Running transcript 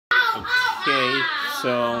Okay,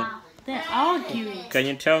 so They're arguing. can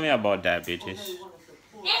you tell me about diabetes?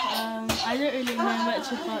 I don't really know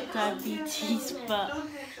much about diabetes, but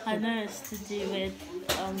I know it's to do with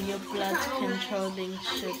your blood controlling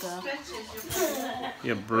sugar.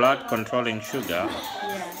 Your blood controlling sugar?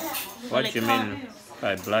 Yeah. What do you mean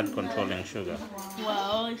by blood controlling sugar?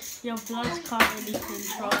 Well, your blood can't really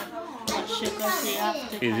control what sugar, so you have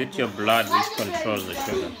to. Is it your blood which controls the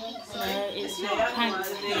sugar? No, it's your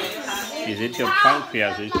pancreas. Is it your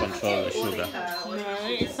pancreas which controls the sugar? No,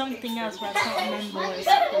 it's something else, but I can't remember what it's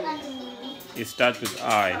called. It starts with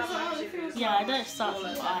I. Yeah, I don't start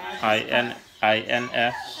with I.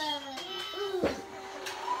 INF.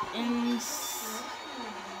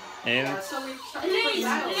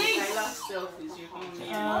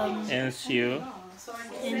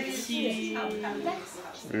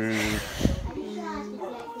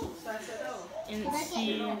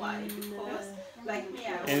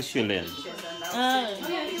 Insulin.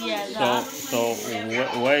 Yeah. So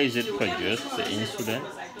where is it produced, the insulin?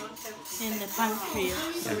 In the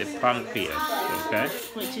pancreas. In the pancreas, okay?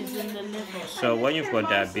 Which is in the liver. So when you've got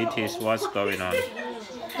diabetes, what's going on?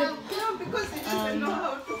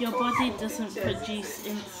 Your body doesn't produce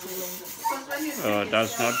insulin.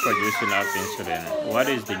 Does not produce enough insulin. What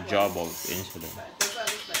is the job of insulin?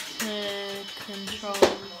 To control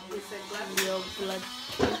your blood.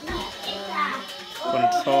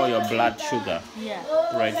 Control your blood sugar. Yeah.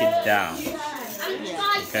 Write it down. Yeah.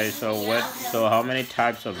 Okay, so how many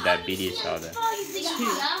types of diabetes are there? 2.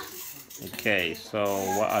 Okay, so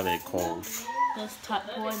what are they called? There's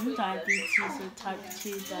type 1 diabetes and type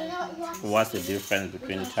 2 diabetes. What's the difference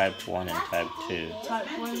between type 1 and type 2? Type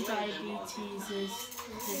 1 diabetes is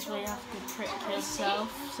where you have to prick yourself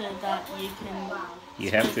so that you can...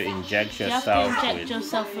 You have to inject yourself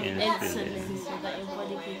with insulin so that your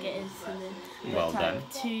body can get insulin. Well done.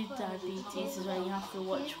 Type 2 diabetes is when you have to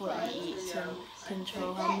watch what you eat and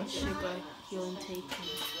control how much sugar you're intaking.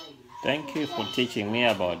 Thank you for teaching me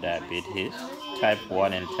about diabetes, type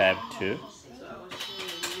 1 and type 2.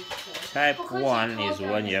 Type 1 is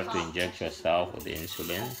when you have to inject yourself with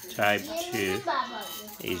insulin. Type 2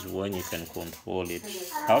 is when you can control it.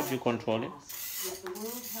 How do you control it?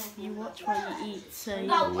 You watch what you eat. So you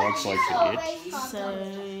watch what you eat.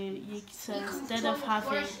 So instead of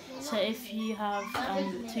having, so if you have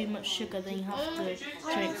too much sugar, then you have to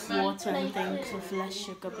drink water and things with less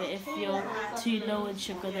sugar. But if you're too low in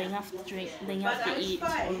sugar, then you have to eat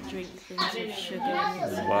or drink things with sugar.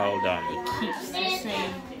 Well done. It keeps the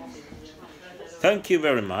same. Thank you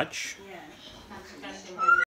very much.